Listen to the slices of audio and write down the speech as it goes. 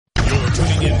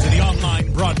Tuning into the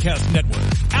online broadcast network,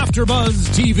 AfterBuzz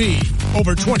TV.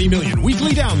 Over 20 million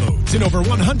weekly downloads in over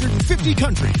 150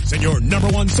 countries, and your number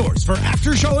one source for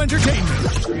after-show entertainment.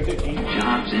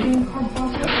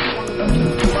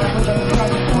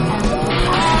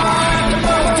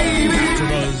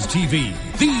 AfterBuzz TV,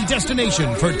 the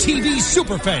destination for TV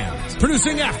superfans,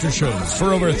 producing aftershows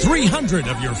for over 300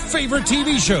 of your favorite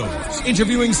TV shows,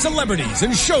 interviewing celebrities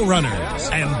and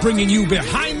showrunners, and bringing you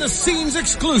behind-the-scenes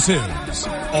exclusives.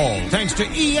 All thanks to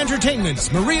E!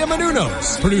 Entertainment's Maria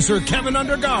Menounos, producer Kevin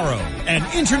Undergaro, and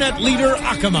internet leader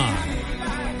Akamai.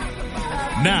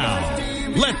 Now,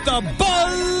 let the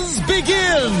buzz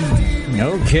begin!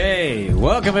 Okay,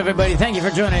 welcome everybody. Thank you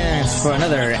for joining us for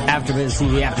another AfterBuzz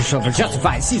TV After Show for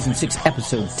Justified Season 6,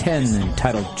 Episode 10,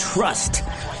 entitled Trust.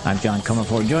 I'm John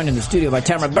Comerford, joined in the studio by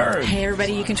Tamara Berg. Hey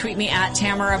everybody, you can tweet me at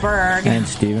Tamara Berg. And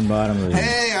Stephen Bottomley.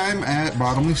 Hey, I'm at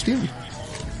Bottomley Stephen.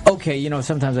 Okay, you know,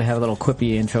 sometimes I have a little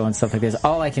quippy intro and stuff like this.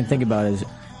 All I can think about is,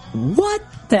 what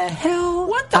the hell?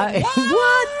 What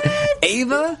what?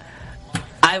 Ava?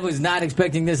 I was not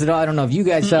expecting this at all. I don't know if you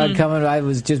guys saw it coming. I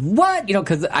was just, what? You know,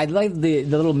 because I liked the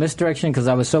little misdirection because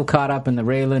I was so caught up in the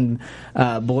Raylan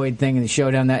Boyd thing and the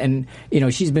showdown that, and, you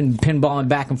know, she's been pinballing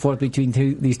back and forth between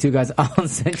these two guys all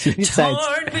since she decides.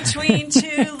 Torn between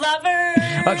two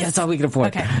lovers. Okay, that's all we can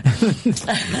afford. Okay.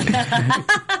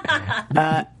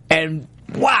 And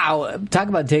wow, talk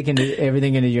about taking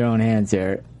everything into your own hands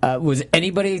there.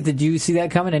 Did you see that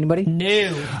coming? Anybody?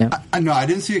 No. No, I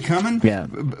didn't see it coming. Yeah.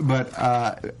 But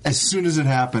as soon as it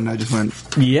happened, I just went,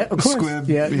 yeah, of course. Squib.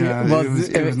 Yeah, Yeah. Well,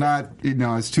 it was not, you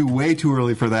know, it's way too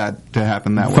early for that to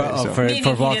happen that way. So.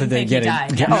 For Walter to get it.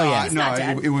 No, Oh,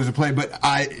 yeah. it was a play, but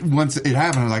once it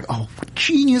happened, I was like, oh,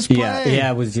 genius play. Yeah,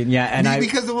 it was,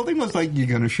 because the whole thing was like, you're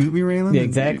going to shoot me, Raylan? Yeah,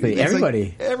 exactly. It's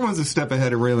everybody. Like, everyone's a step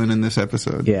ahead of Raylan in this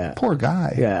episode. Yeah. Poor guy.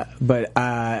 Yeah, but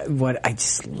what I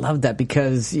just love that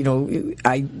because, you know,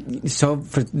 so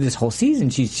for this whole season,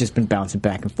 she's just been bouncing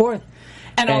back and forth.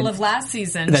 And all of last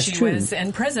season, she was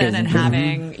in prison and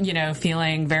having, you know,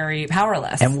 feeling very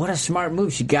powerless. And what a smart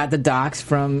move. She got the docs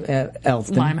from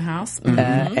Elston. Limehouse.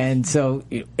 And so,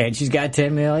 and she's got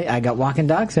 10 million. I got walking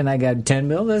docs and I got 10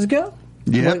 mil. Let's go.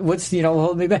 Yeah. What's, you know,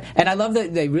 holding me back? And I love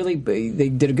that they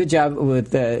did a good job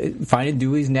with finding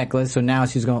Dewey's necklace. So now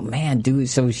she's going, man, Dewey.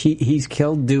 So he's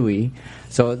killed Dewey.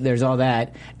 So there's all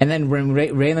that. And then when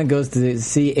Raylan goes to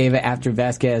see Ava after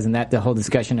Vasquez and the whole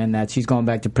discussion and that she's going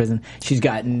back to prison, she's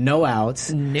got no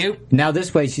outs. Nope. Now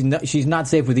this way she's not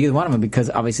safe with either one of them because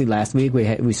obviously last week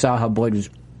we saw how Boyd was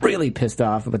really pissed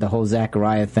off with the whole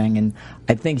Zachariah thing, and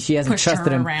I think she hasn't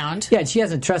trusted him around. Yeah, she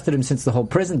hasn't trusted him since the whole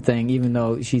prison thing, even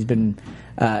though she's been,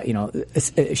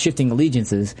 shifting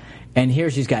allegiances. And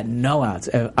here she's got no outs.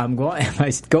 If I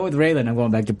go with Raylan, I'm going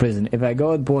back to prison. If I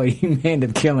go with Boyd, he may end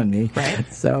up killing me. Right.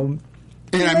 So.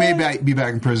 And I may be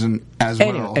back in prison as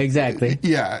well. Exactly.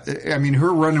 Yeah. I mean,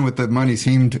 her running with the money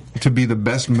seemed to be the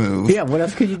best move. Yeah, what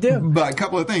else could you do? But a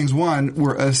couple of things. One,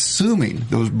 we're assuming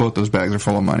both those bags are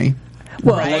full of money.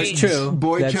 Well, that's true.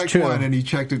 Boyd that's checked true. one, and he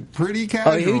checked it pretty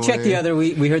casually. Oh, he checked the other.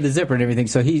 We heard the zipper and everything,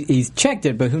 so he's checked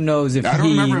it. But who knows if I don't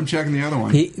remember him checking the other one.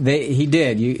 He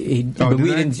did. But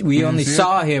we didn't. We only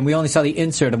saw him. We only saw the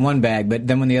insert of one bag. But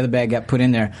then when the other bag got put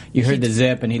in there, you heard the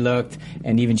zip, and he looked,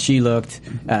 and even she looked,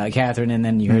 Catherine, and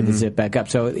then you heard the zip back up.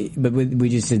 So, but we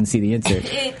just didn't see the insert.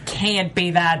 It can't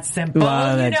be that simple.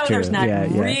 Well, that's true. There's not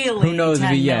really who knows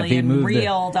 10 million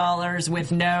real dollars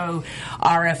with no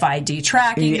RFID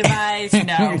tracking device,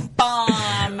 no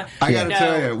bomb. I got to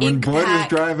tell you, when Boyd was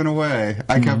driving away,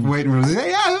 I kept waiting for him to say,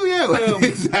 "Yeah, who you?"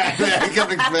 Exactly. I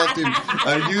kept expecting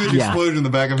a huge explosion in the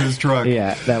back of his truck.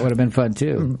 Yeah, that would have been fun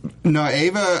too. No,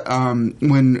 Ava,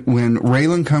 when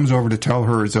Raylan comes over to tell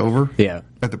her it's over. Yeah.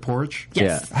 At the porch?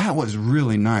 Yes. That was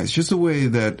really nice. Just the way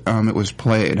that it was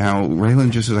played, how Raylan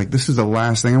just was like, this is the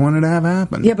last thing I wanted to have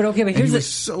happen. Yeah, but here's he was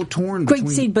so torn Great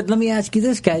between... scene, but let me ask you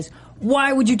this, guys.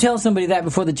 Why would you tell somebody that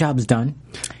before the job's done?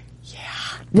 Yeah.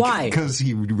 Why? Because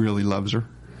he really loves her.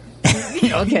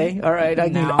 Okay, all right. I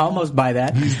can almost buy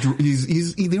that. He's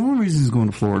the only reason he's going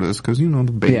to Florida is because, you know,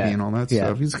 the baby and all that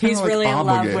stuff. He's really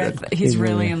obligated.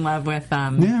 in love with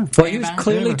yeah. Well, he was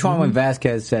clearly torn when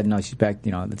Vasquez said, no, she's back,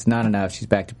 you know, it's not enough, she's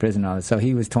back to prison and all that. So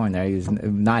he was torn there. He was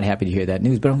not happy to hear that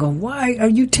news. But I'm going, why are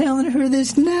you telling her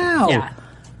this now? Yeah.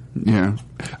 Yeah.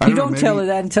 You don't tell her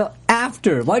that until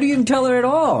after. Why do you even tell her at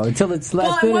all? Until it's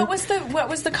last minute? What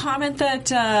was the comment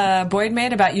that Boyd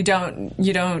made about you don't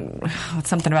it's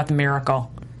something about the miracle.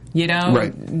 You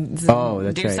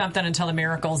don't do something until the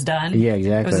miracle's done. Yeah,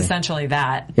 exactly. It was essentially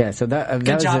that. Yeah, so that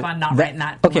good job on not writing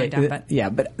that.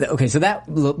 Okay, so that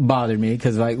bothered me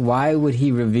because, like, why would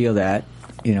he reveal that?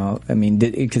 You know, I mean,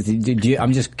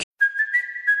 I'm just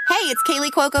it's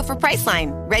Kaylee Cuoco for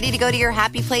Priceline. Ready to go to your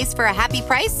happy place for a happy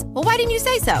price? Well, why didn't you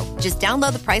say so? Just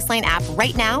download the Priceline app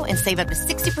right now and save up to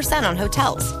 60% on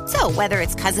hotels. So whether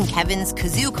it's Cousin Kevin's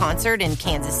Kazoo Concert in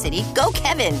Kansas City, go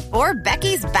Kevin, or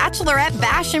Becky's Bachelorette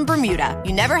Bash in Bermuda,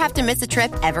 you never have to miss a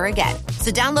trip ever again.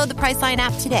 So download the Priceline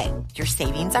app today. Your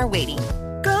savings are waiting.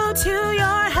 Go to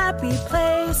your happy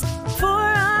place for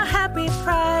a happy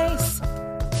price.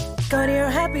 Go to your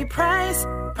happy price,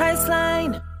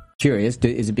 Priceline. Curious,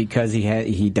 is it because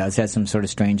he does have some sort of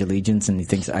strange allegiance and he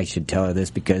thinks I should tell her this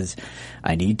because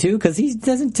I need to? Because he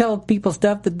doesn't tell people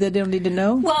stuff that they don't need to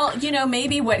know? Well,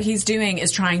 maybe what he's doing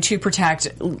is trying to protect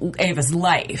Ava's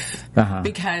life.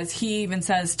 Because he even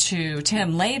says to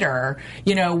Tim later,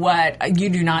 what, you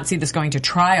do not see this going to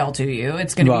trial, do you?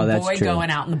 It's going to be Boyd going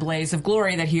out in the blaze of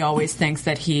glory that he always thinks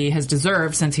that he has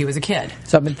deserved since he was a kid.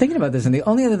 So I've been thinking about this, and the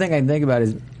only other thing I can think about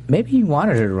is maybe he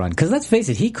wanted her to run. Because let's face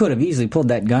it, he could have easily pulled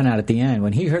that gun out at the end.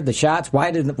 When he heard the shots,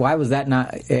 why was that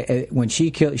not, when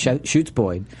she shoots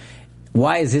Boyd,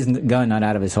 why is his gun not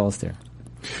out of his holster?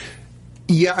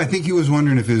 Yeah, I think he was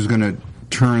wondering if he was going to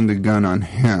turn the gun on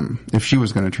him, if she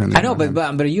was going to turn the gun on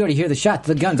him. But you already hear the shot.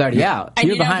 The gun's already out. And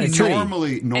you're behind a tree.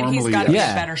 Normally, and he's got a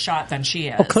better shot than she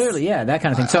is. Oh, clearly, yeah, that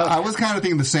kind of thing. So I was kind of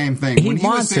thinking the same thing. When he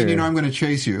was saying, I'm going to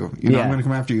chase you, I'm going to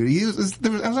come after you,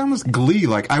 there was almost glee,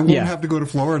 like, I won't have to go to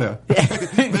Florida.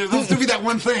 There'll still be that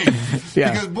one thing.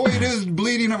 Because, boy, it is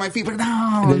bleeding at my feet, but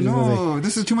no,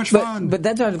 this is too much fun. But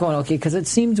that's why I was going, okay, because it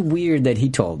seems weird that he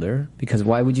told her, because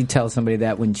why would you tell somebody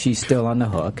that when she's still on the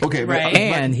hook? Okay, right.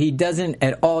 And he doesn't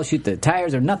at all shoot the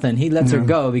tires or nothing. He lets her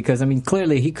go because,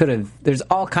 clearly he could have, there's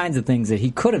all kinds of things that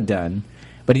he could have done,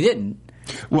 but he didn't.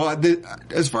 Well,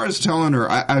 as far as telling her,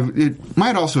 it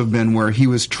might also have been where he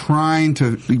was trying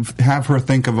to have her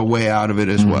think of a way out of it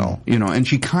as well, and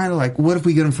she kind of like, what if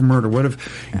we get him for murder? What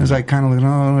if, it's like kind of like,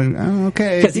 oh,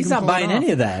 okay. Because he's not buying any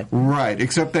of that. Right,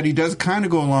 except that he does kind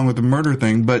of go along with the murder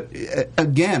thing, but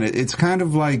again, it's kind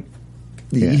of like,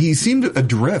 he seemed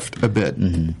adrift a bit.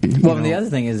 Well, and the other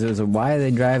thing is why are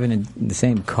they driving in the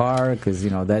same car? Because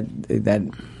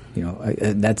that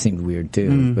seemed weird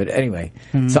too. But anyway,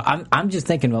 so I'm just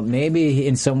thinking, well, maybe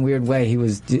in some weird way he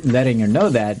was letting her know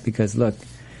that because look,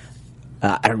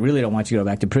 I really don't want you to go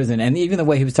back to prison. And even the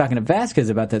way he was talking to Vasquez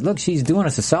about that, look, she's doing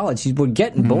us a solid. We're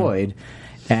getting Boyd,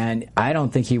 and I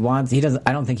don't think he wants. He doesn't.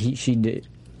 I don't think she did.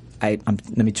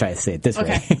 let me try to say it this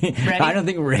way. I don't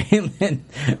think Raylan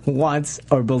wants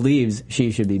or believes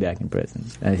she should be back in prison.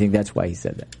 I think that's why he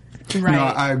said that. Right. No,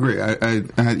 I agree.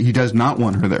 He does not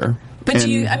want her there. But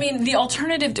the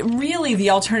alternative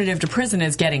to prison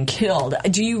is getting killed.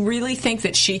 Do you really think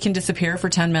that she can disappear for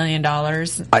 $10 million? I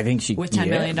think she with $10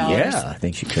 million. Yeah, I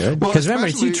think she could. Because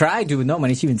remember, she tried to with no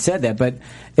money. She even said that. But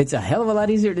it's a hell of a lot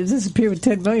easier to disappear with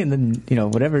 $10 million than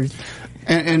whatever.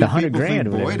 And the $100,000 think or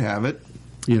whatever. Boyd have it,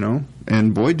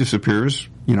 and Boyd disappears,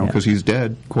 because he's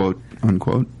dead, quote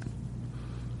unquote.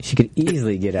 She could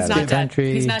easily get out of the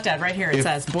country. He's not dead. Right here it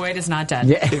says Boyd is not dead.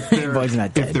 Yeah, Boyd's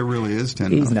not dead. If there really is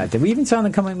 10, he's not dead. We even saw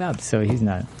them coming up, so he's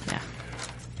not. Yeah.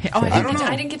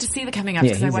 I didn't get to see the coming up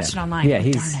because I watched it online. Yeah,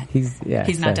 he's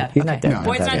not dead. He's not dead. No,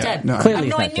 Boyd's not dead. No.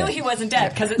 Clearly, I knew he wasn't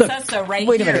dead because it says so right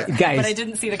wait here. A minute, guys, but I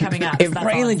didn't see the coming up. If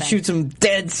Raylan shoots him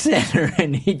dead center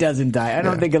and he doesn't die, I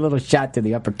don't think a little shot to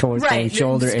the upper torso,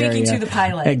 shoulder area. Speaking to the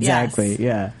pilot, exactly.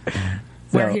 Yes. Yeah,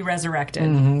 where he resurrected.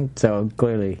 Mm-hmm. So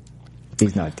clearly,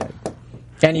 he's not dead.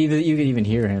 And you can even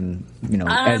hear him,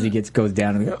 as he goes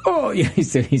down and go,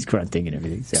 he's grunting and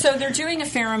everything. So they're doing a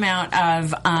fair amount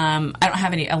of. I don't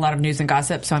have a lot of news and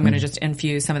gossip, so I'm going to just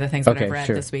infuse some of the things that I've read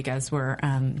this week as we're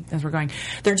going.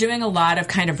 They're doing a lot of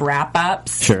kind of wrap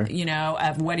ups. Sure.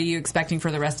 Of what are you expecting for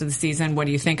the rest of the season? What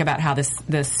do you think about how this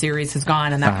series has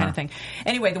gone and that kind of thing.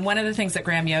 Anyway, one of the things that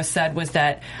Graham Yost said was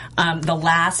that the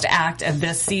last act of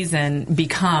this season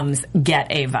becomes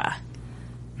Get Ava.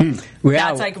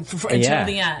 That's like until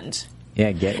the end.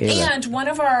 Yeah, Get Ava. And one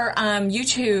of our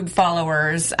YouTube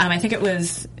followers, I think it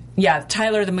was,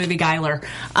 Tyler the Movie Geiler,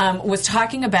 was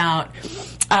talking about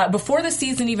before the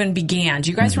season even began.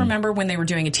 Do you guys remember when they were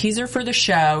doing a teaser for the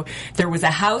show? There was a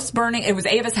house burning. It was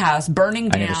Ava's house burning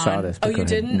down. I never saw this. Oh, you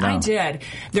didn't? No. I did.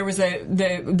 There was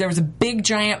a big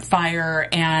giant fire,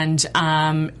 and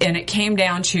it came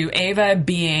down to Ava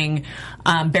being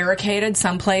barricaded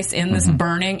someplace in this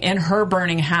in her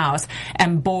burning house,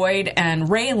 and Boyd and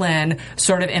Raylan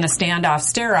sort of in a standoff,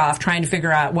 stare-off, trying to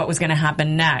figure out what was going to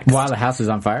happen next. While the house is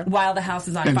on fire? While the house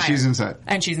is on fire.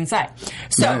 And she's inside.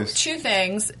 So nice. Two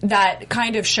things that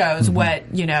kind of shows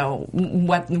what the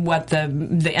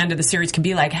end of the series can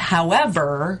be like.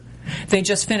 However, they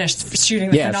just finished shooting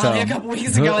the finale a couple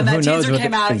weeks ago, and that teaser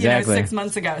came out 6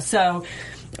 months ago. So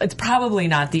it's probably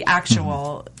not the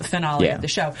actual finale of the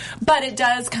show. But it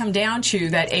does come down to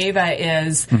that Ava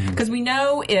is, because we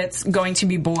know it's going to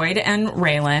be Boyd and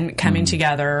Raylan coming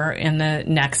together in the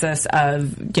nexus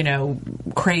of, you know,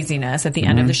 craziness at the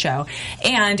end of the show.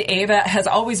 And Ava has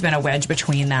always been a wedge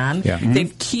between them. Yeah. They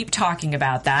keep talking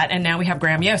about that. And now we have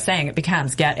Graham Yost saying it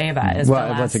becomes Get Ava.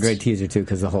 Well, that's a great teaser, too,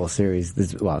 because the whole series,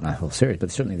 not the whole series,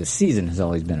 but certainly the season has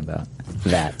always been about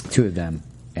that. Two of them,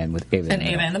 and with Ava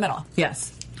in the middle.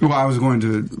 Yes. Well, I was going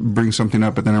to bring something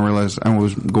up, but then I realized I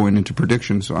was going into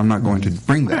predictions, so I'm not going to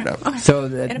bring that up. Okay.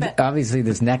 So, obviously,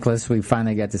 this necklace, we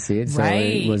finally got to see it. So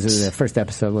was it the first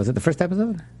episode? Was it the first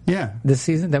episode? Yeah. This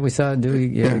season that we saw Dewey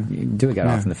got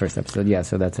off in the first episode. Yeah,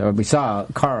 so we saw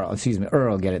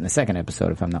Earl get it in the second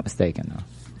episode, if I'm not mistaken, though.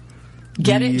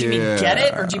 Get it? Do you mean get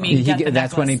it, or do you mean get the necklace?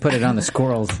 That's when he put it on the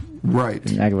squirrels. Right.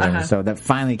 So that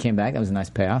finally came back. That was a nice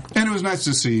payoff. And it was nice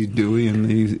to see Dewey in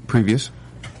the previous.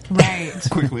 Right.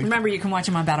 Quickly. Remember, you can watch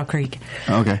him on Battle Creek.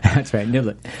 Okay. That's right.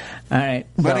 Niblet. All right.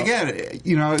 But again,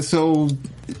 you know, so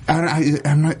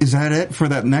I'm not, is that it for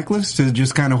that necklace to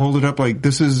just kind of hold it up like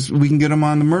we can get him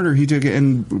on the murder? He took it,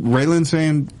 and Raylan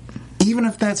saying, even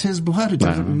if that's his blood, it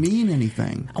doesn't mean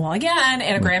anything. Well, again,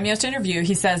 in a Graham Yost interview,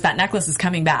 he says that necklace is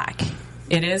coming back.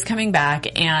 It is coming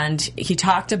back, and he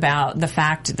talked about the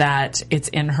fact that it's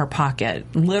in her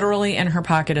pocket, literally in her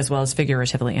pocket as well as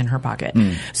figuratively in her pocket.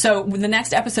 So the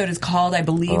next episode is called, I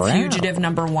believe, Fugitive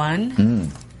Number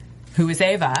 1, who is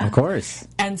Ava. Of course.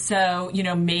 And so, you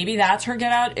know, maybe that's her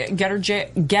get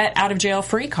out of jail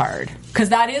free card, because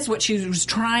that is what she was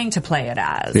trying to play it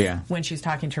as when she's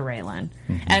talking to Raylan.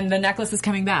 And the necklace is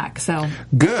coming back. So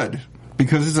good.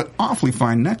 Because it's an awfully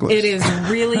fine necklace. It is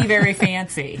really very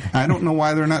fancy. I don't know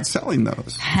why they're not selling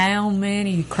those. How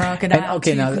many crocodile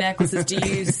tooth necklaces do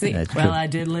you see? Well, I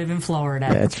did live in Florida.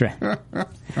 That's right. All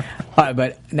right,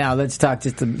 but now let's talk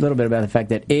just a little bit about the fact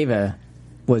that Ava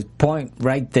was point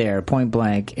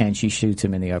blank, and she shoots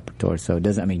him in the upper torso.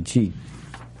 Doesn't, I mean, she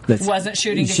wasn't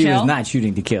shooting to kill? She was not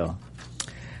shooting to kill.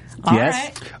 All yes?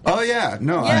 right. Oh, yeah.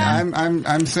 No, yeah.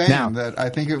 I'm saying that I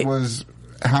think it was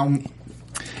how...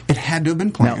 It had to have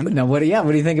been planned. Now, what do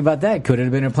you think about that? Could it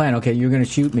have been a plan? Okay, you're going to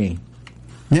shoot me.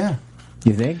 Yeah.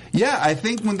 You think? Yeah, I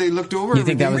think when they looked over... You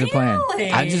think that was a plan?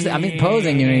 I'm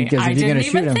posing, because if you're going to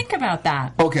shoot him... I didn't even think about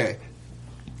that. Okay.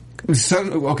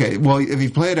 Well, if you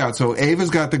play it out, so Ava's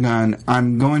got the gun,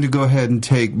 I'm going to go ahead and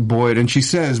take Boyd, and she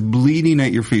says, bleeding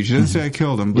at your feet. She doesn't say I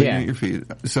killed him, bleeding at your feet.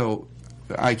 So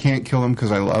I can't kill him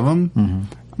because I love him,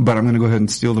 but I'm going to go ahead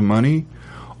and steal the money.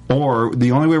 Or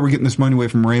the only way we're getting this money away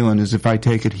from Raylan is if I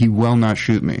take it, he will not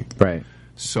shoot me. Right.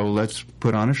 So let's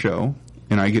put on a show,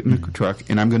 and I get in the truck,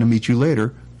 and I'm going to meet you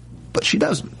later. But she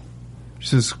doesn't. She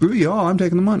says, screw you all, I'm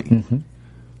taking the money.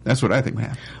 That's what I think would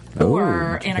happen.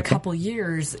 Or in a couple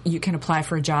years, you can apply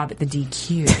for a job at the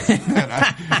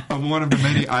DQ. I'm one of the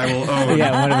many I will own.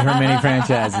 Yeah, one of her many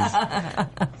franchises.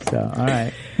 So, all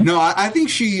right. No, I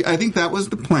think that was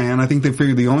the plan. I think they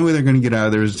figured the only way they're going to get out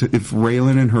of there is if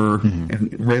Raylan and her,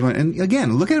 and Raylan, and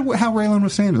again, look at how Raylan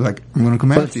was saying it. Like, I'm going to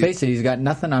come after you. Let's face it, he's got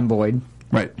nothing on Boyd.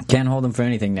 Right. Can't hold him for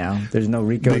anything now. There's no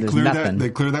RICO, there's nothing. They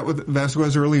cleared that with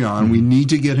Vasquez early on. We need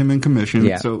to get him in commission.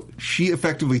 Yeah. So she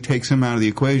effectively takes him out of the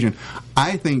equation.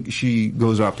 I think she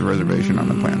goes off the reservation on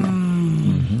the plan,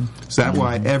 though. So that's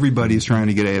why everybody is trying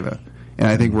to get Ava. And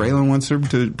I think Raylan wants her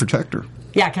to protect her.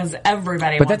 Yeah, because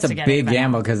everybody wants to get Ava. But that's a big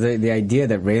gamble, because the idea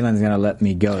that Raylan's going to let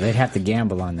me go, they'd have to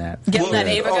gamble on that. Let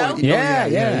Ava go?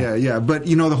 Yeah. But,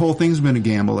 the whole thing's been a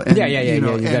gamble. And, you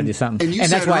got to do something. And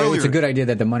that's why it's a good idea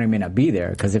that the money may not be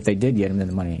there, because if they did get him, then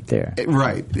the money ain't there.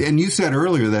 Right. And you said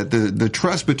earlier that the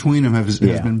trust between them has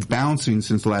been bouncing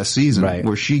since last season,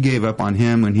 where she gave up on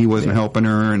him when he wasn't helping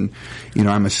her, and,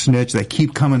 I'm a snitch. They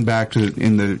keep coming back to,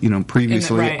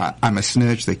 previously, I'm a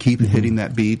snitch. They keep hitting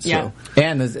that beat. Yeah. So.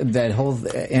 And that whole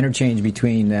interchange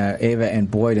between Ava and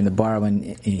Boyd in the bar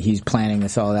when he's planning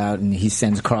this all out, and he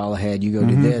sends Carl ahead. You go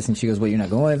do this, and she goes, "Well, you're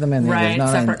not going with them." And then right, he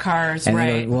goes, no, separate cars. And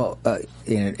right. He goes, well,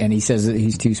 and he says that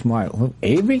he's too smart. Well,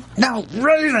 Avery? No,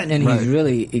 Raylan. And he's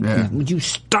really, would you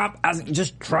stop?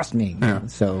 Just trust me. Yeah.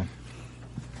 So.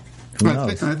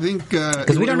 I think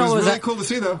because we don't know what was really cool to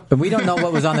see, though. But we don't know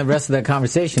what was on the rest of that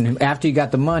conversation after he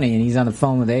got the money and he's on the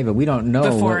phone with Ava. We don't know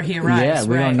before he arrives.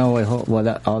 Yeah, we don't know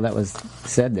what all that was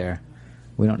said there.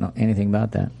 We don't know anything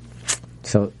about that.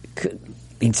 So,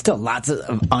 still lots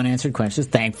of unanswered questions,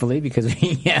 thankfully, because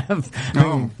we have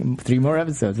 3 more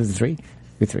episodes. Is it 3?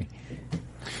 3.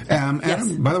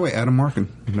 Adam, by the way, Adam Markin.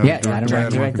 Adam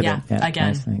directed it. Yeah,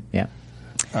 again. Yeah.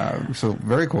 So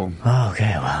very cool.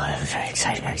 Okay, well, it was very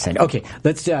exciting. Okay,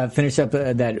 let's finish up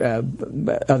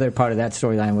that other part of that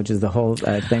storyline, which is the whole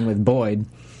thing with Boyd.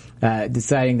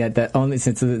 deciding that only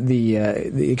since the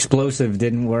explosive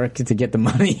didn't work to get the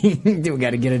money, we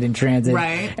got to get it in transit.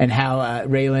 Right. And how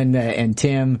Raylan and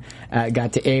Tim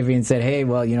got to Avery and said, "Hey,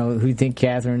 well, who do you think,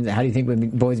 Catherine? How do you think when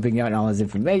Boyd's been getting all this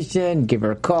information? Give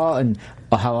her a call," and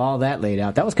how all that laid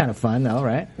out. That was kind of fun, though,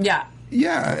 right? Yeah.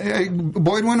 Yeah,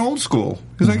 Boyd went old school.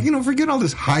 He's like, forget all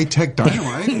this high-tech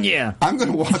dynamite. Yeah. I'm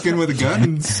going to walk in with a gun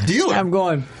and steal it. I'm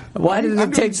going, why did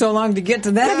it take so long to get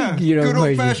to that? Good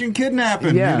old-fashioned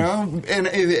kidnapping, And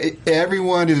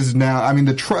everyone is now,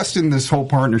 the trust in this whole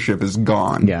partnership is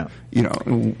gone. Yeah.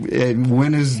 And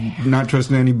Wynn is not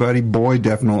trusting anybody. Boyd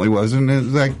definitely wasn't. It's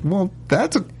like, well,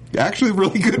 that's actually a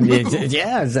really good move.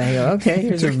 Yeah, it's like, okay,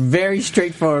 here's a very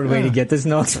straightforward way to get this.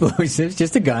 No explosives,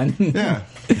 just a gun. Yeah.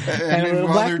 And a little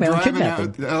while they're driving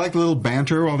out, I like the little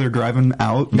banter while they're driving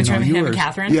out. Between him and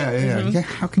Catherine? Yeah. Mm-hmm.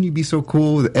 How can you be so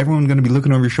cool with everyone going to be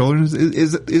looking over your shoulders?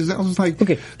 Is that was like...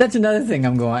 Okay, that's another thing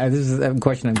I'm going... This is a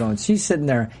question I'm going... She's sitting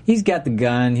there, he's got the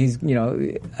gun, he's,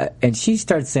 and she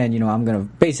starts saying, I'm going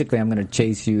to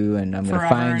chase you and I'm going to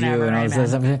find you and all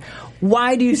this stuff.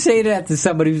 Why do you say that to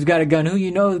somebody who's got a gun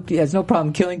who has no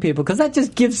problem killing people? Because that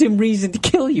just gives him reason to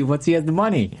kill you once he has the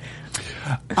money.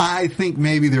 I think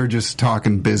maybe they're just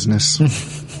talking business.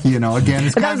 Again,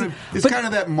 it's kind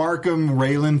of that Markham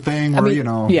Raylan thing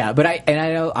where, Yeah, but I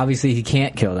know obviously he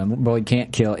can't kill them. Boyd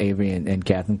can't kill Avery and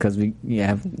Catherine because we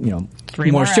have,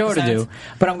 3 more more show episodes to do.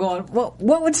 But I'm going, well,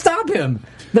 what would stop him?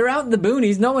 They're out in the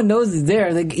boonies. No one knows he's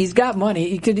there. He's got money.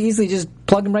 He could easily just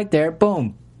plug him right there.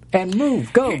 Boom. And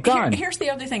move, gone. Here's the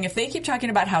other thing: if they keep talking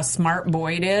about how smart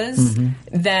Boyd is,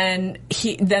 then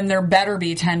there better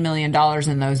be $10 million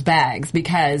in those bags.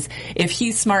 Because if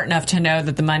he's smart enough to know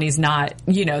that the money's not,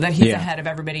 that he's ahead of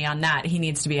everybody on that, he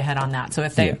needs to be ahead on that. So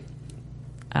if they,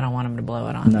 I don't want him to blow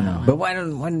it on. No. But why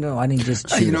didn't he just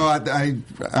shoot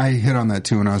I hit on that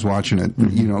too when I was watching it.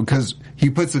 Because he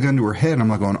puts the gun to her head, and I'm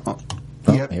like going.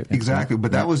 Yep, exactly.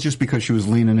 But that was just because she was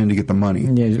leaning in to get the money.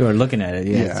 Yeah, or looking at it.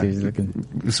 Yeah, she was looking.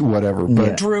 Whatever.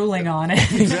 But drooling on it.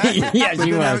 Exactly. Yeah,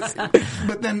 she was.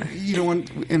 But then,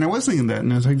 and I was thinking that,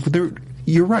 and I was like, but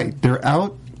you're right. They're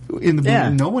out in the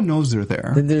boot. No one knows they're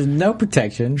there. There's no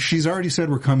protection. She's already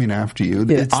said we're coming after you.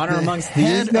 Yeah, it's honor amongst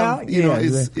thieves now.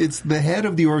 It's the head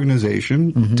of the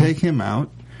organization. Mm-hmm. Take him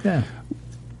out. Yeah.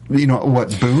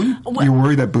 What, Boone? You're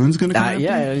worried that Boone's going to come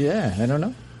after you? Yeah. I don't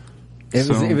know. It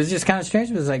was just kind of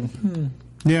strange. It was like,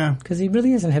 yeah, because he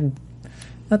really hasn't had.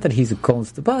 Not that he's a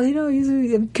cold, but he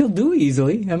killed Dewey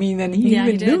easily. And he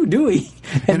even knew Dewey,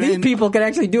 and these people could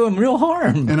actually do him real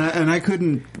harm. And I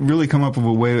couldn't really come up with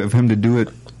a way of him to do it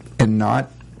and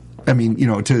not.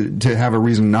 To have a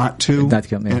reason not to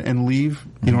kill me and leave.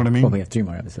 You know what I mean? Well, we have 3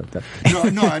 more episodes. No,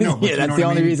 I know. But that's the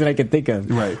only reason I could think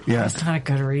of. Right? Yeah, that's not a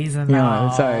good reason.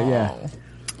 No, sorry. Yeah.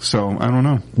 So I don't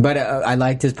know, but I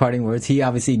liked his parting words. He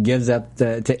obviously gives up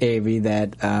to Avery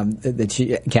that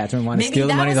Catherine wanted to steal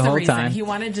the money the whole time. He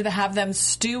wanted to have them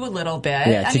stew a little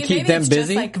bit. To keep them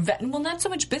busy. Not so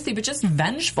much busy, but just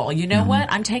vengeful. You know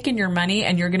what? I'm taking your money,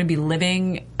 and you're going to be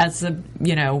living as a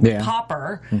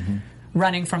pauper,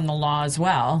 running from the law as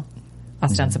well,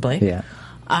 ostensibly. Yeah.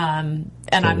 I'm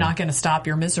not going to stop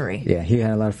your misery. Yeah, he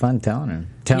had a lot of fun telling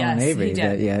Avery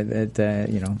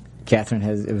that Catherine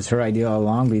it was her idea all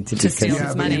along to steal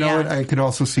his money. What? I could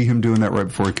also see him doing that right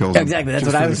before he kills him. Exactly, that's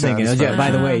what I was thinking.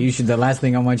 By the way, the last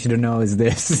thing I want you to know is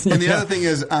this. And the other thing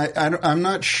is, I'm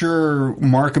not sure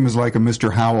Markham is like a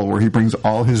Mr. Howell where he brings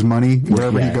all his money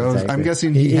wherever he goes. Exactly. I'm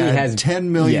guessing he has $10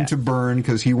 million to burn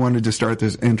because he wanted to start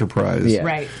this enterprise. Yeah.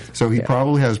 Right. So he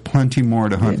probably has plenty more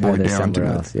to hunt Boyd down to.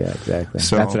 Else. Yeah, exactly.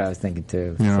 So, that's what I was thinking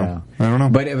too. I don't know.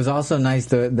 But it was also nice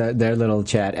their little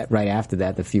chat right after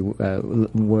that. The few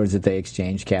words that they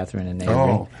exchanged. Catherine and Avery.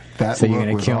 Oh, that so you're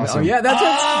going to kill me? Awesome. Oh, yeah, that's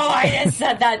I just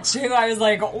said that too. I was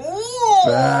like, oh.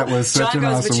 That was such an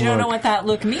awesome look. But you don't know what that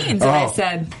look means. And I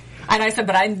said,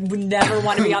 but I would never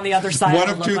want to be on the other side One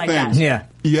of of two like things. That. Yeah.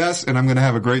 Yes, and I'm going to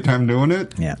have a great time doing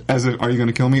it. Yeah. Are you going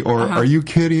to kill me? Or are you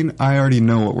kidding? I already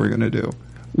know what we're going to do.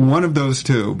 One of those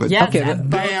two. But yeah, okay, that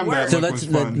look was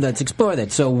fun. Let's explore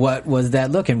that. So what was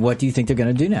that look, and what do you think they're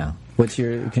going to do now? What's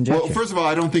your conjecture? Well, first of all,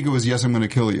 I don't think it was, yes, I'm going to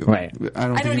kill you. Right. I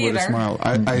don't think he would have smiled.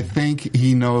 I think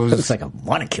he knows. It looks like I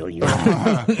want to kill you.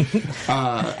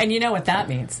 And you know what that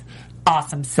means?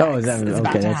 Awesome sex. Oh, is that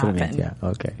okay? That's what it means. Yeah.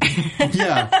 Okay.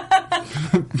 Yeah.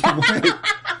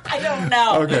 I don't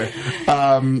know. Okay.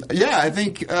 I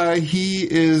think he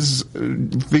is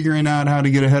figuring out how to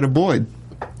get ahead of Boyd.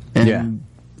 And,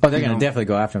 Oh, they're going to definitely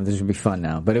go after him. This would be fun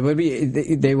now. But it would be,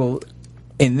 they will,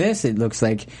 in this, it looks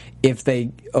like if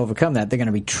they overcome that, they're going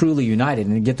to be truly united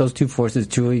and get those two forces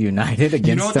truly united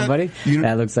against somebody.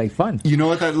 That looks like fun. You know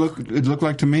what it looked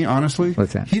like to me, honestly?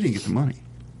 What's that? He didn't get the money.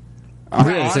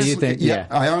 Really? So you think? Yeah.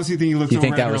 I honestly think he looked. You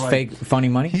think that was fake, funny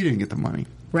money? He didn't get the money.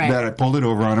 Right. That I pulled it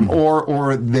over on him,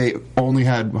 or they only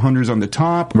had hundreds on the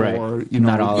top, right. or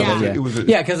not all of it. It was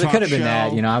because it could have been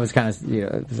that. I was kind of,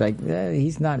 it was like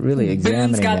he's not really examining.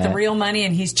 Boone's got that. the real money,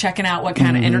 and he's checking out what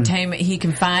kind of entertainment he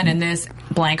can find in this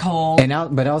blank hole.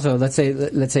 And but also, let's say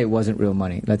it wasn't real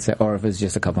money. Let's say, or if it's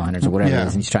just a couple hundreds or whatever it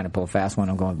is, and he's trying to pull a fast one.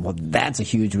 I'm going, well, that's a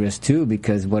huge risk too,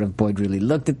 because what if Boyd really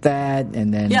looked at that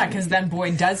and then because then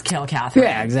Boyd does kill Catherine.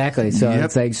 Yeah, exactly. So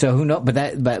it's like, so who knows?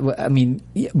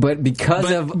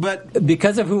 But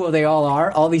because of who they all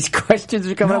are, all these questions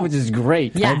are coming up, which is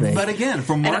great. Yeah, but again,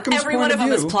 from Markham's every point one of them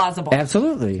view, is plausible.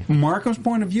 Absolutely. From Markham's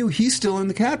point of view, he's still in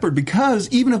the catbird because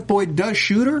even if Boyd does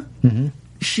shoot her,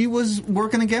 she was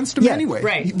working against him anyway.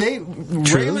 Right.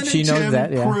 Raylan and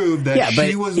Tim proved that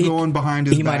she was going behind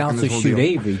his back. He might also shoot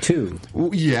Avery too.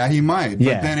 Yeah, he might.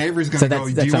 But then Avery's going to go,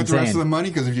 do you want the rest of the money?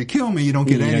 Because if you kill me, you don't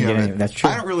get any of it. That's true.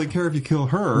 I don't really care if you kill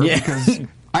her because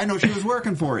I know she was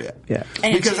working for you. Yeah.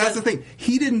 Because that's the thing.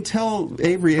 He didn't tell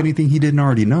Avery anything he didn't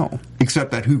already know,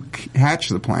 except that who hatched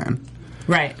the plan.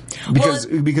 Right. Because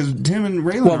Tim and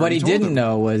Raylan. Well, what he didn't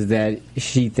know was that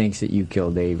she thinks that you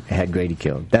had Grady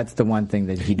killed. That's the one thing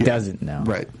that he doesn't know.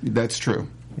 Right. That's true.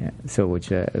 Yeah. So which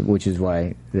is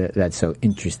why that's so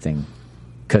interesting.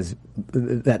 Because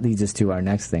that leads us to our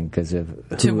next thing, because of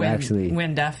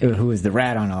Wynn Duffy, who is the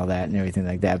rat on all that and everything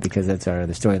like that. Because that's our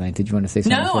other storyline. Did you want to say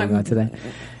something before we go into that?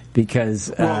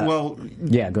 Because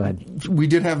yeah, go ahead. We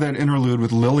did have that interlude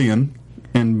with Lillian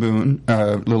and Boone,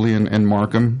 Lillian and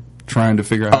Markham trying to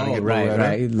figure out how to get Loretta.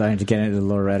 Right, learning to get into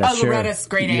Loretta. Oh, Loretta's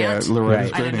great aunt. Yeah,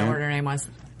 Loretta's great aunt. I didn't know what her name was.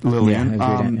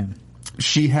 Lillian.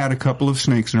 She had a couple of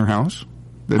snakes in her house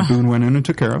that Boone went in and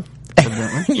took care of.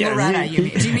 Loretta, you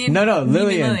mean? Do you mean? No,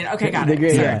 Lillian. Okay, got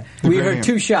it. We heard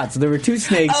two shots. There were two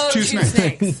snakes. Oh, two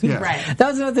snakes. Right. That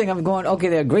was another thing. I'm going, okay,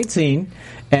 they had a great scene.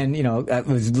 And,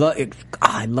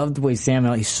 I loved the way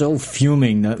Samuel, he's so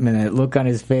fuming, that look on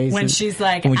his face. When she's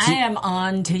like, I am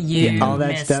on to you, all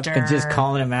that mister. stuff, and just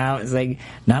calling him out. It's like,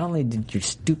 not only did your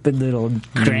stupid little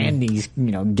grandies,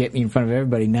 get me in front of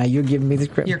everybody, now you're giving me this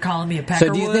crap. You're calling me a peckerwood.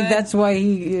 So do you think that's why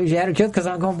he had her killed? Because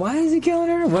I'm going, why is he killing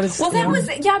her?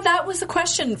 That was a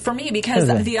question for me,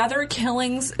 because the other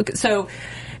killings,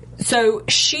 So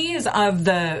she is of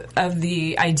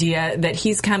the idea that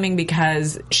he's coming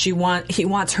because he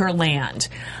wants her land.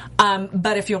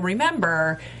 But if you'll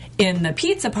remember, in the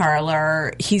pizza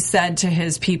parlor, he said to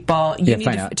his people, "You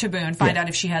need to Boone, find out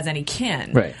if she has any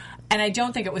kin." Right. And I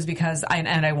don't think it was because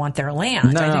I want their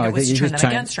land. I think it was to turn them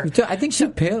against her. I think she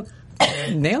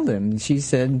nailed him. She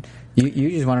said, "You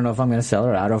just want to know if I'm going to sell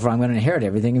her out or if I'm going to inherit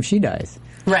everything if she dies."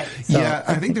 Right. So, yeah,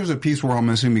 I think there's a piece we're all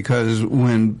missing, because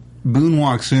when Boone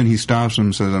walks in, he stops him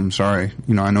and says, "I'm sorry,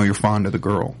 I know you're fond of the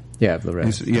girl." Yeah,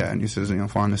 Loretta. And he says,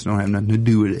 fondness don't have nothing to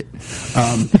do with it.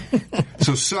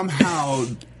 So somehow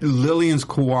Lillian's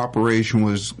cooperation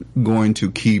was going to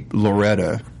keep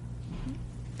Loretta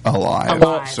alive.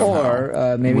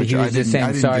 Or maybe he was just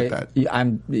saying, sorry,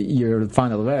 you're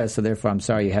fond of Loretta, so therefore I'm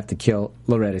sorry you have to kill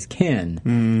Loretta's kin.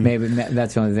 Maybe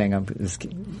that's the only thing I'm...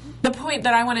 The point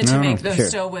that I wanted to make, though,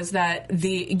 still was that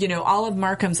all of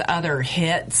Markham's other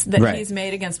hits that he's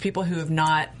made against people who have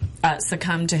not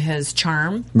succumbed to his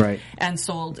charm and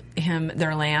sold him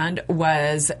their land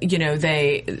was, there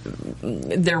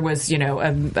was,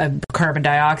 a carbon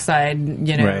dioxide,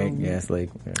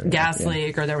 gas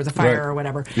leak, or there was a fire or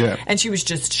whatever. Yeah. And she was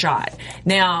just shot.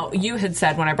 Now, you had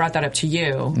said when I brought that up to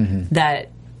you that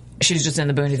she's just in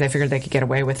the boonies. They figured they could get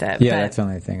away with it. Yeah, that's the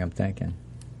only thing I'm thinking.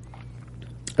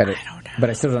 I don't know. But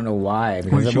I still don't know why.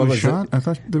 Because she was shot? I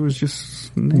thought there was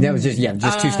just... That was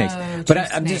just two snakes. But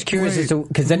I'm just curious as to...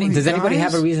 Does anybody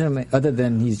have a reason other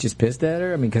than he's just pissed at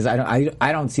her? I mean, because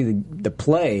I don't see the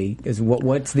play.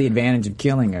 What's the advantage of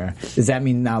killing her? Does that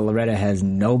mean now Loretta has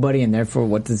nobody, and therefore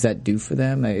what does that do for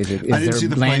them? Is their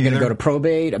land going to go to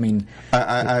probate? I mean...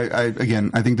 I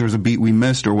think there was a beat we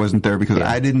missed or wasn't there, because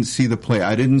I didn't see the play.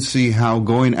 I didn't see how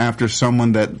going after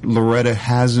someone that Loretta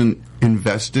hasn't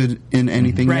invested in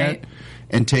anything yet,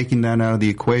 and taking that out of the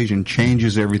equation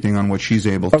changes everything on what she's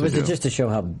able to do. Or was it just to show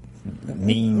how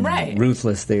mean,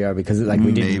 ruthless they are? Because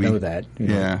we didn't know that.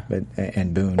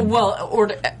 And Boone. Well,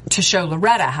 or to show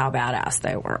Loretta how badass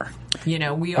they were.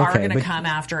 We are going to come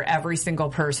after every single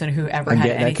person who ever had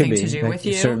anything to do with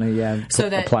you. Certainly,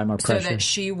 apply more pressure. So that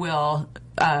she will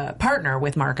partner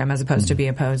with Markham as opposed to be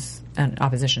in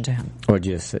opposition to him. Or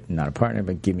just not a partner,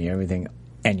 but give me everything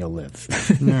and you'll live.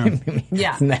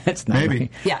 Yeah. That's not maybe.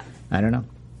 Yeah. I don't know.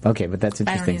 Okay, but that's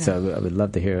interesting. So I would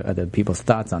love to hear other people's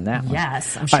thoughts on that one.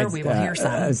 Yes, I'm sure we will hear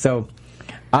some. So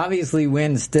obviously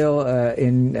Wynn's still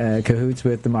in cahoots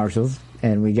with the Marshals.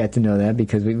 and we got to know that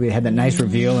because we had that nice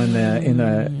reveal in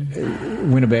the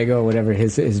Winnebago or whatever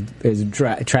his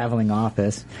traveling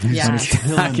office. He's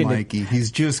killing Mikey.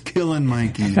 He's just killing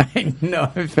Mikey. I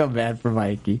know. I feel bad for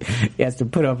Mikey. He has to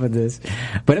put up with this,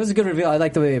 but it was a good reveal. I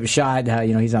like the way it was shot. How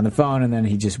he's on the phone and then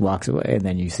he just walks away, and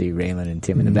then you see Raylan and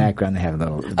Tim in the background. They have a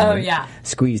little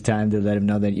squeeze time to let him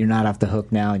know that you're not off the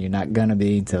hook now, and you're not gonna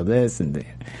be until this and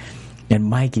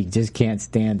Mikey just can't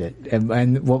stand it.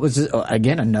 And what was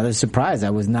again another surprise? I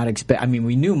was not expect. I mean,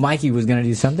 we knew Mikey was going to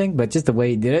do something, but just the way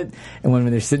he did it, and when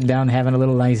they're sitting down having a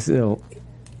little nice little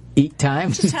eat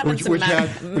time, just having some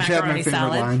macaroni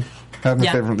salad.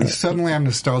 Suddenly, I'm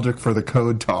nostalgic for the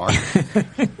code talk,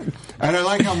 and I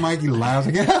like how Mikey laughs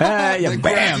again.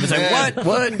 Bam! It's like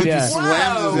what? Just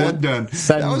slams his head down.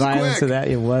 Sudden violence to that.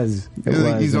 It was.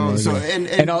 He's also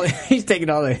he's taking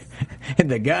all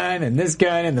the gun and this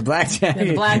gun and the blackjack.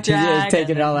 He's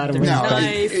taking it all out of him. Now,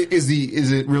 is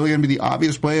it really going to be the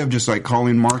obvious play of just like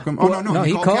calling Markham? No,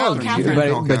 he called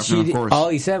Catherine. But all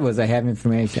he said was, "I have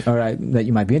information, that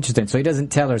you might be interested in." So he doesn't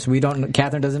tell her. So we don't.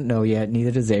 Catherine doesn't know yet. Neither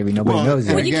does Avery. Nobody knows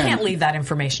yet. Well, you can't leave that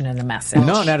information in the message.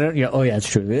 No, that's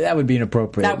true. That would be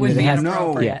inappropriate. That would be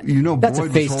inappropriate. That's a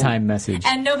FaceTime message.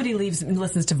 And nobody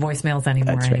listens to voicemails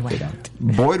anymore. That's anyway. Right,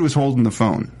 Boyd was holding the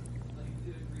phone.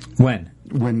 When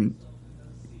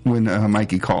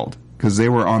Mikey called, because they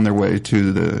were on their way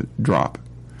to the drop.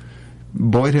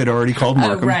 Boyd had already called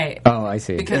Markham. Oh, right. Oh, I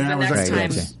see. Because the next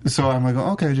time. So I'm like,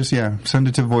 okay, just send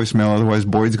it to voicemail. Otherwise,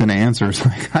 Boyd's going to answer. It's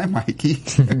like, hi, Mikey.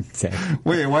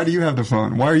 Wait, why do you have the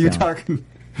phone? Why are you talking?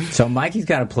 So Mikey's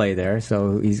got to play there.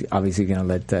 So he's obviously going to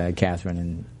let Catherine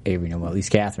and Avery know. Well, at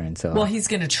least Catherine. So he's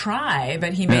going to try,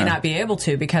 but he may not be able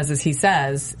to because, as he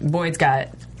says, Boyd's got.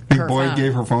 Boyd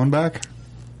gave her phone back.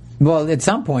 Well, at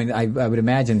some point, I would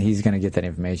imagine he's going to get that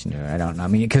information to her. I don't know. I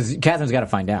mean, because Catherine's got to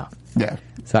find out. Yeah.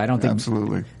 So I don't think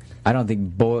absolutely. I don't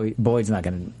think Boyd's not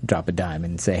going to drop a dime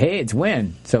and say, "Hey, it's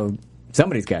Wynn." So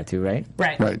somebody's got to, right?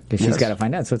 Right. Because she's got to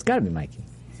find out. So it's got to be Mikey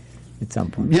at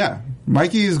some point. Yeah,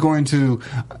 Mikey is going to.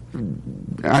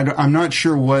 I'm not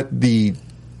sure what the.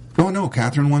 Oh no,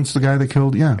 Catherine wants the guy that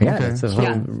killed. Yeah. Okay.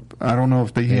 So I don't know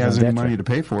if he has any money to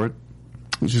pay for it.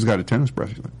 She's got a tennis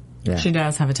bracelet. Yeah. She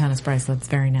does have a tennis bracelet. It's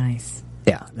very nice.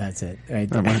 Yeah, that's it. Right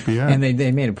there. That might be it. And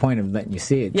they made a point of letting you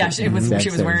see it. Yeah, she was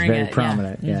wearing very it.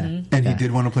 Prominent. Yeah. Mm-hmm. And he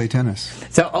did want to play tennis.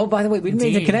 So, by the way, we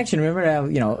made the connection. Remember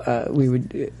how we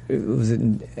would? It was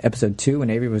in episode 2 when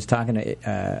Avery was talking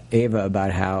to Ava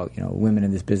about how women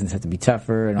in this business have to be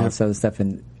tougher and all this other stuff,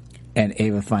 and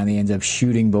Ava finally ends up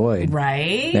shooting Boyd.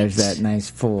 Right. There's that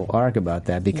nice full arc about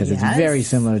that because it's very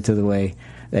similar to the way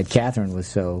that Catherine was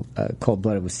so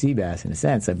cold-blooded with Seabass in a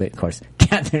sense. But, of course,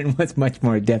 Catherine was much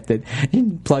more adept at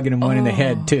plugging him one in the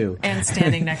head, too. And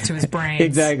standing next to his brains.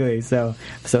 Exactly. So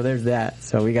there's that.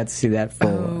 So we got to see that full...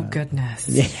 Oh, goodness.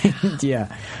 Yeah.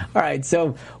 All right.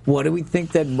 So what do we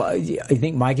think that... You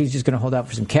think Mikey's just going to hold out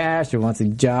for some cash or wants a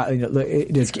job?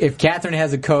 If Catherine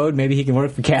has a code, maybe he can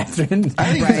work for Catherine.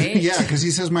 I think because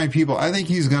he says my people. I think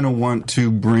he's going to want to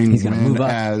bring in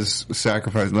as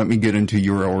sacrifice. Let me get into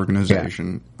your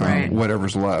organization. Yeah.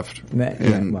 Whatever's left.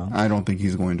 I don't think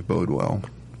he's going to bode well.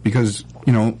 Because,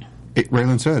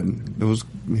 Raylan said,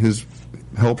 his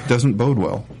help doesn't bode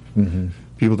well. Mm-hmm.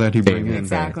 People that he brings in.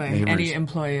 Exactly. Any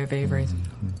employee of Avery's.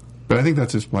 Mm-hmm. But I think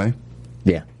that's his play.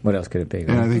 Yeah. What else could it be?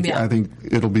 And I think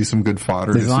it'll be some good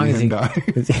fodder to see him die.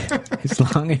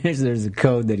 As long as there's a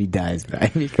code that he dies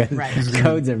by. Because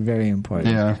codes are very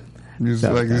important. Yeah. He's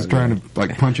trying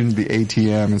to punch into the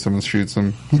ATM and someone shoots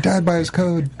him. He died by his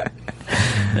code.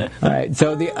 All right.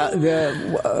 So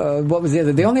what was the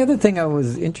other? The only other thing I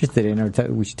was interested in, or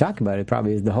we should talk about it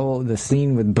probably, is the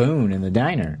scene with Boone in the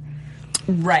diner.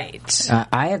 Right.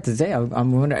 I have to say,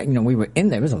 I'm wondering. We were in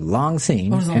there. It was a long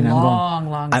scene. It was a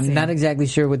long scene. I'm not exactly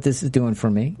sure what this is doing for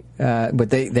me,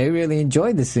 but they really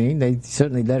enjoyed the scene. They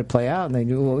certainly let it play out. And they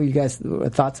do. What you guys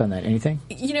thoughts on that? Anything?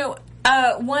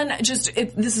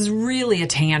 This is really a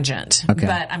tangent,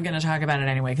 but I'm going to talk about it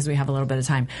anyway because we have a little bit of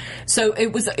time. So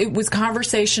it was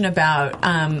conversation about,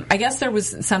 I guess there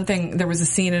was a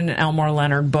scene in an Elmore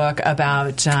Leonard book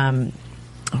about,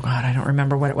 oh God, I don't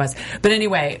remember what it was. But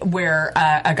anyway, where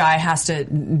a guy has to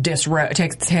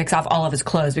takes off all of his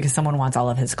clothes because someone wants all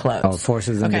of his clothes. Oh,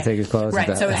 forces him to take his clothes. Right.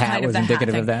 So the it's hat kind of was the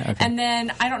indicative hat of that. Okay. And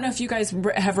then I don't know if you guys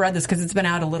have read this because it's been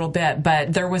out a little bit,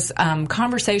 but there was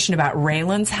conversation about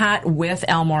Raylan's hat with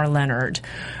Elmore Leonard.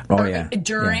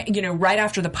 During right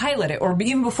after the pilot, or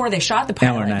even before they shot the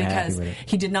pilot, because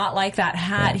he did not like that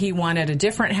hat. Yeah. He wanted a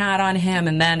different hat on him,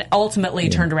 and then ultimately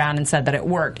turned around and said that it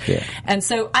worked. Yeah. And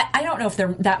so I don't know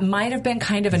if that might have been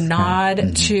kind of a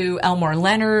nod to Elmore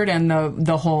Leonard and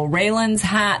the whole Raylan's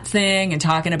hat thing, and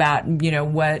talking about,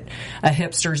 what a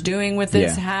hipster's doing with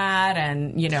this hat,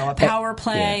 and, a power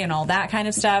play and all that kind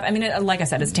of stuff. I mean, like I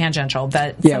said, it's tangential,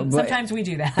 but sometimes we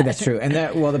do that. That's true. And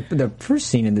the first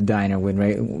scene in the diner when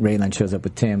Raylan shows up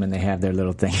with Tim and they have their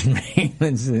little thing, and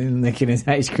Raylan's licking his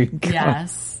ice cream cone.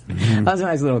 Yes. That was a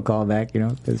nice little callback,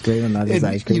 because Raylan loves his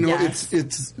ice cream.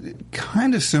 It's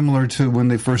kind of similar to when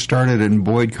they first started, and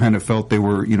Boyd kind of felt they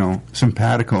were,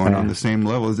 simpatico and on the same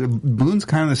level. Boone's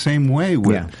kind of the same way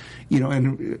with,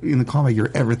 and in the callback, you're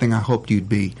everything I hoped you'd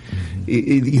be.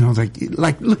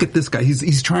 Like look at this guy.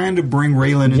 He's trying to bring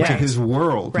Raylan into his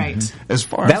world. Right. As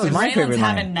far that as was my Raylan's favorite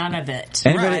line. having none of it.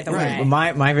 Right.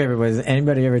 My favorite was,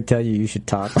 anybody ever tell you should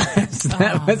talk?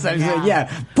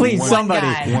 Please,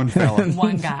 somebody. One fella.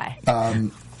 One guy.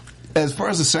 As far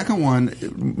as the second one,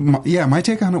 my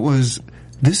take on it was,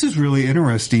 this is really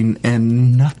interesting,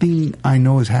 and nothing I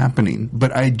know is happening.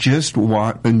 But I just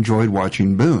enjoyed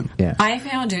watching Boone. Yeah. I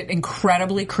found it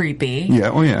incredibly creepy. Yeah,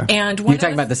 oh yeah. And you're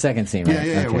talking about the second scene, right?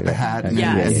 Yeah, with the hat and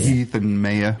Heath and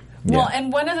Maya. Well,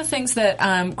 and one of the things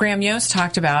that Graham Yost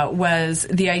talked about was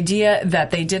the idea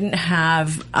that they didn't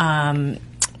have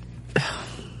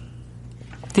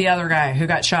the other guy who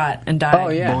got shot and died. Oh,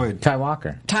 yeah. Boyd. Ty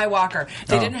Walker.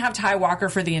 They didn't have Ty Walker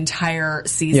for the entire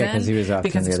season. Yeah, because he was off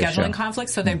because of scheduling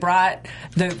conflicts. So they brought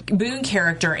the Boone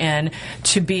character in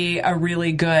to be a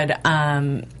really good,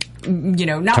 not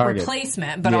target.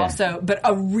 Replacement, but but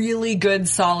a really good,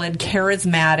 solid,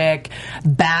 charismatic,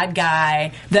 bad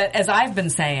guy that, as I've been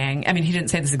saying, I mean, he didn't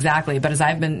say this exactly, but as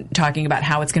I've been talking about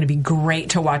how it's going to be great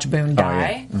to watch Boone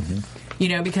die. Oh, yeah. Mm-hmm.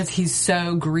 Because he's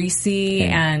so greasy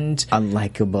and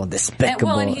unlikable,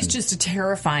 despicable. And he's just a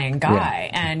terrifying guy,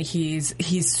 and he's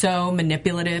so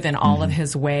manipulative in all of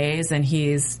his ways, and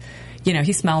he's,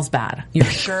 he smells bad. You're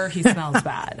sure he smells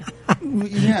bad.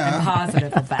 Yeah, I'm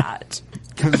positive of that.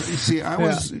 Because, see, I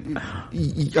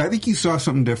think he saw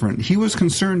something different. He was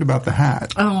concerned about the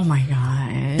hat. Oh, my God.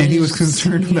 And he was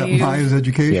concerned about Maya's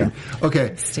education. Yeah.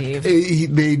 Okay. Steve.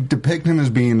 They depict him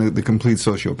as being the complete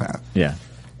sociopath. Yeah.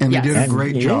 And they did a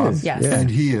great job. Yes. And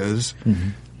he is. Mm-hmm.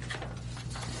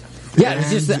 Yeah,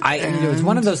 it's just it was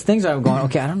one of those things where I'm going,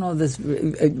 okay, I don't know this.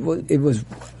 It was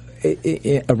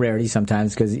a rarity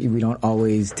sometimes because we don't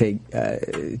always take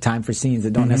time for scenes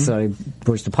that don't necessarily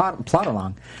push the plot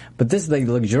along. But this, they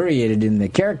luxuriated in the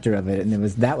character of it, and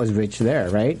that was rich there,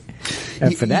 right?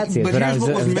 For that scene. But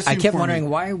I kept wondering,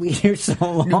 why are we here so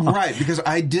long? Right, because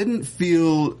I didn't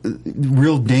feel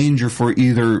real danger for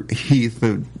either Heath,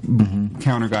 the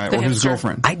counter guy, or his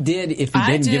girlfriend. I did if he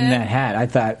didn't give him that hat. I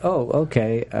thought,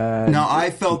 okay. Now, I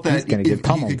felt that if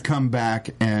he could come back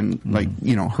and,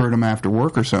 hurt him after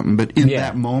work or something. But in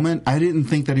that moment, I didn't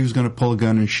think that he was going to pull a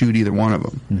gun and shoot either one of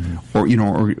them.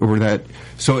 Or that.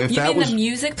 So if that was. The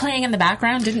music playing in the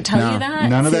background didn't tell you that?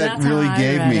 None of that really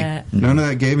gave me. None of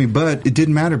that gave me. But it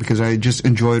didn't matter because I just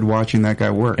enjoyed watching that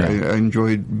guy work. Yeah. I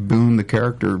enjoyed Boone, the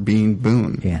character, being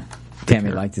Boone. Yeah.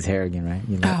 Tammy liked his hair again, right?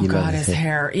 You God, his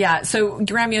hair. Yeah, so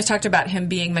Graham Yost talked about him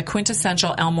being the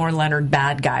quintessential Elmore Leonard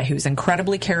bad guy who's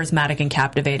incredibly charismatic and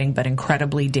captivating, but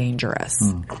incredibly dangerous.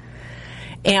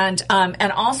 And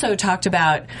also talked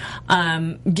about,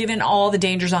 given all the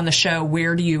dangers on the show,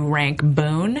 where do you rank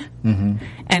Boone?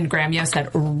 And Graham Yost said,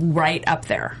 right up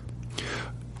there.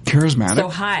 Charismatic? So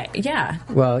high, yeah.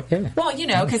 Well, yeah. Well,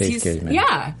 because he's,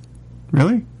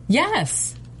 Really?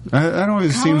 Yes. That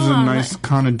always seems a nice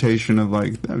connotation of,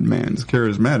 that man's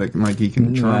charismatic, and he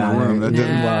can charm a room. That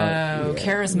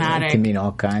charismatic. It can mean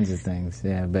all kinds of things,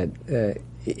 yeah, but...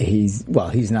 he's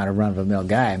not a run-of-the-mill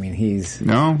guy. I mean, he's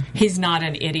not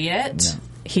an idiot. No.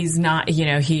 He's not,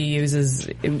 engages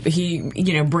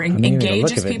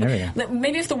people.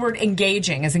 Maybe if the word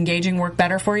is engaging work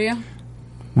better for you?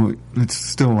 Well, it's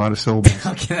still a lot of syllables.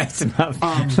 Okay, that's enough.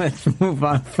 Let's move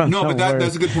on from but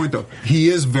that's a good point, though. He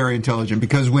is very intelligent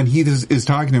because when he is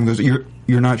talking to him, he goes,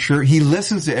 you're not sure? He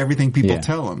listens to everything people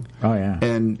tell him. Oh, yeah.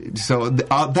 And so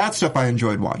that stuff I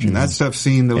enjoyed watching. That stuff,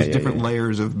 seeing those different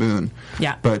layers of Boone.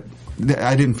 Yeah. But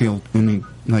I didn't feel any,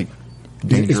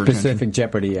 danger specific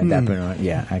jeopardy at that point.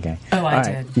 Yeah, okay. Oh, I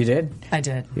did. You did? I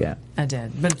did. Yeah. I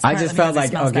did. But I just felt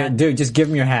like, okay, dude, just give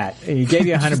him your hat. He gave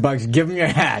you $100, give him your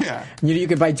hat. Yeah. You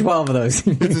could buy 12 of those.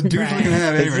 It's a douche-looking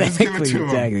hat anyway. Just give it to him.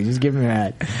 Exactly. Just give him your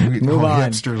hat. Move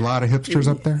on. Hipsters, a lot of hipsters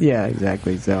up there. Yeah,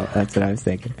 exactly. So that's what I was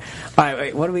thinking. All right,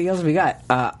 wait, what else we got?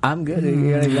 I'm good.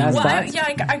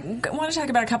 I want to talk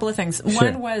about a couple of things. Sure.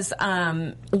 One was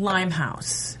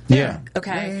Limehouse. Yeah.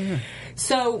 Okay. Yeah.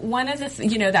 So one of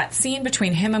the, that scene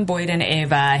between him and Boyd and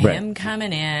Ava, him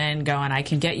coming in, going, I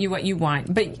can get you what you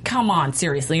want. But come on,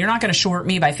 seriously, you're not going to short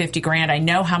me by $50,000. I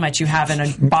know how much you have in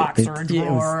a box or a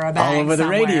drawer or a bag all over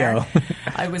somewhere. The radio.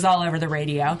 It was all over the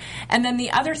radio. And then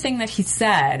the other thing that he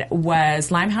said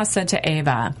was, Limehouse said to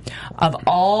Ava, of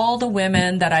all the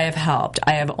women that I have helped,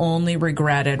 I have only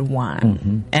regretted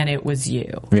one, and it was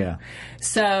you. Yeah.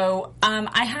 So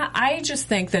I just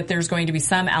think that there's going to be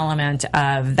some element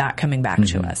of that coming back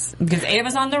to us because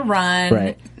Ava's on the run.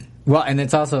 Right. Well, and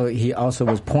it's also he also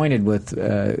was pointed with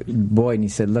Boyd, and he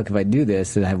said, "Look, if I do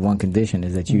this, I have one condition: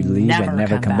 is that you leave and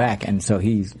never come back." And so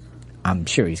I'm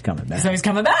sure he's coming back. So he's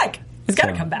coming back. He's got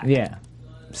to come back. Yeah.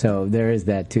 So there is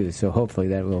that too. So hopefully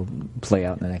that will play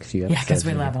out in the next few episodes. Yeah, because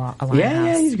we love Limehouse.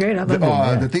 Yeah, he's great. I love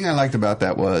him. The thing I liked about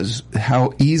that was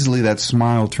how easily that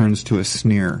smile turns to a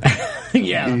sneer.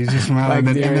 Yeah, he's just smiling,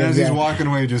 and then as he's walking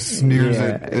away, he just sneers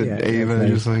at Ava,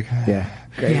 just like,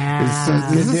 Great.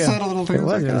 Yeah. It's a subtle little thing. It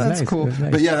was, that's nice. cool.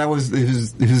 Nice. But yeah, that was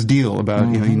his deal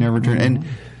about he never turned.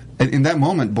 And in that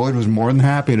moment, Boyd was more than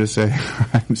happy to say,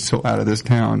 "I'm so out of this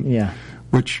town." Yeah.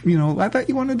 Which, I thought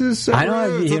you wanted to say. I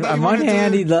know. On one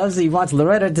hand, he wants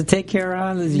Loretta to take care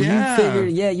of him.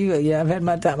 Yeah. You figured, I've had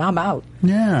my time. I'm out.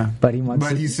 Yeah. But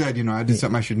he said, I did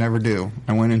something I should never do.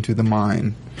 I went into the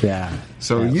mine. Yeah.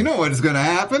 So you know what is going to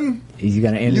happen? He's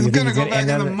going to go back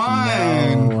in the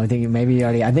mine. No, I think maybe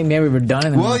we're done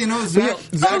in the mine. Well, Zacharias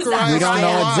is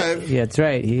alive. Yeah, that's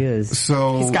right. He is.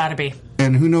 So he's got to be.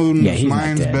 And who knows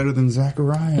mine's better than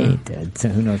Zachariah? He ain't dead. So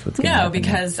who knows what's going to happen? No,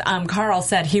 because Carl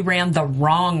said he ran the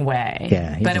wrong way.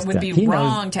 Yeah, but it would be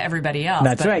wrong to everybody else.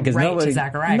 That's right, because nobody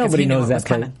knows that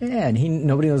place. Yeah, and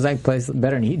nobody knows that place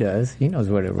better than he does. He knows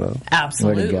where to go.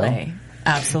 Absolutely.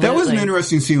 Absolutely. That was an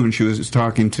interesting scene when she was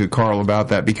talking to Carl about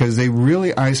that, because they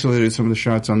really isolated some of the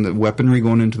shots on the weaponry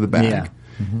going into the bag. Yeah.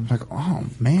 Like, oh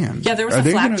man. Yeah, there was a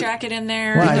flak jacket in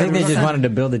there. Well, I think they just wanted to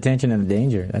build the tension and the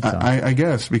danger. That's all. I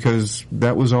guess, because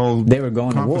that was all they were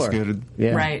going to war.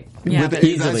 Yeah. Right. Yeah, but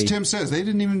as Tim says, they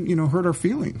didn't even hurt our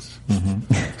feelings.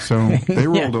 So they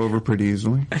rolled over pretty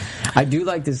easily. I do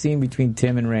like the scene between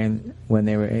Tim and Rand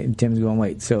when Tim's going,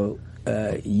 wait, so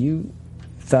you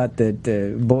thought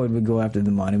that Boyd would go after the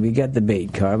money. We got the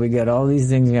bait car. We got all these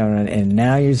things going on, and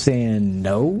now you're saying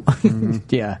no?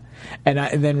 Yeah.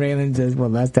 And then Raylan says, well,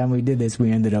 last time we did this,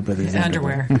 we ended up with his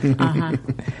underwear.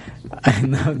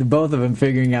 And both of them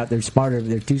figuring out they're smarter.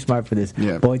 They're too smart for this.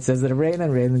 Yeah. Boyd says that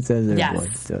Raylan says that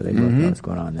Boyd. So they both know what's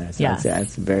going on there. So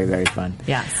that's very, very fun.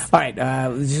 Yes. All right.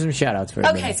 Just some shout-outs for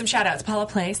everybody. Okay, some shout-outs. Paula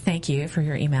Place, thank you for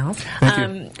your emails.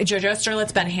 Thank you. Jojo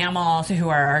Sterlitz, Ben Hamill, who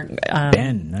are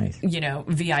Ben, nice.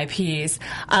 VIPs.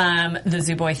 The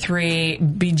Zooboy 3,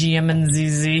 BGM and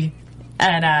ZZ.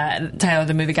 And Tyler,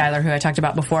 the movie Geiler, who I talked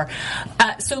about before.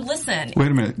 So listen. Wait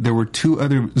a minute. There were two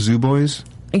other Zoo Boys?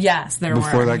 Yes, there were.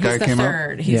 Before that guy came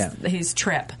up? He's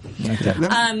Trip.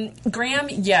 Okay. Graham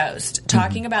Yost,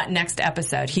 talking about next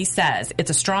episode, he says, it's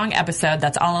a strong episode.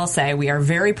 That's all I'll say. We are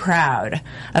very proud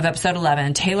of episode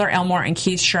 11. Taylor Elmore and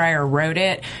Keith Schreier wrote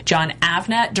it. John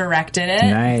Avnet directed it.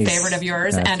 Nice. Favorite of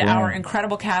yours. That's and our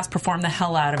incredible cast performed the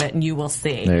hell out of it, and you will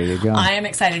see. There you go. I am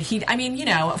excited.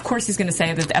 Of course he's going to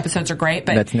say that the episodes are great,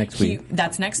 but that's next week.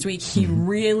 That's next week. He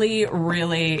really,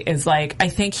 really is like, I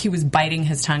think he was biting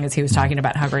his tongue as he was talking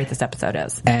about how great this episode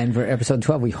is. And for episode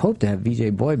 12, we hope to have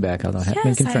VJ Boyd back, although I haven't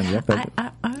been confirmed yet. But I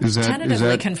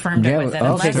tentatively confirmed it with it.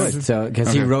 Okay, good. So,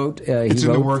 because he wrote... it's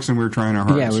in the works and we were trying our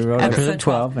hardest. Yeah, we wrote episode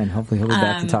 12, and hopefully he'll be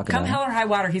back to talk about it. Come hell or high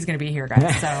water, he's going to be here,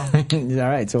 guys. So. All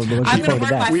right, so we're I'm looking going to forward to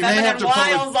work that. my feminine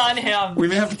wiles on him. We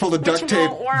may have to pull the duct tape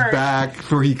back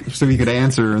so he could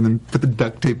answer, and then put the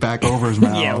duct tape back over his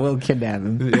mouth. Yeah, we'll kidnap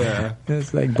him. Yeah.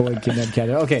 It's like Boyd kidnapped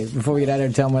Cather. Okay, before we get out of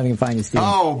here, tell them where they can find you, Steve.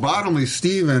 Oh, Bottomley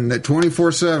Steven at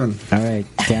 24/7. All right,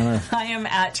 Tamara. I am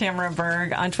at Tamara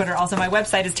Berg on Twitter. Also, my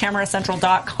website is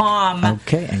tamaracentral.com.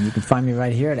 Okay, and you can find me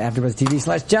right here at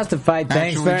AfterBuzzTV/Justified.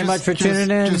 Thanks very much for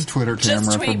tuning in. Just Twitter Tamara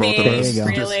just tweet for both me, of us. There you go.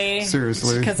 Really?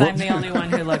 Seriously. Because I'm the only one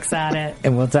who looks at it.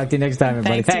 And we'll talk to you next time,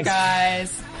 everybody. Thanks, you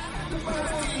guys.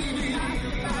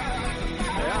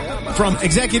 From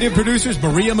executive producers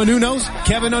Maria Menounos,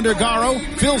 Kevin Undergaro,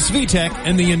 Phil Svitek,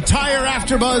 and the entire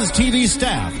AfterBuzz TV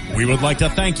staff, we would like to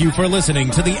thank you for listening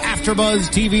to the AfterBuzz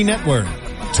TV network.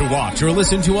 To watch or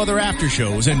listen to other after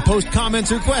shows and post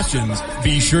comments or questions,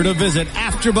 be sure to visit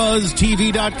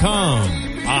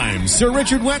AfterBuzzTV.com. I'm Sir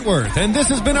Richard Wentworth, and this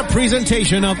has been a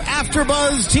presentation of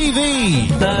AfterBuzz TV.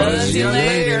 Buzz you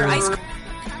later.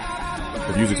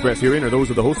 The views expressed herein are those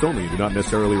of the host only and do not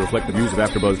necessarily reflect the views of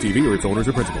AfterBuzz TV or its owners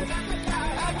or principals.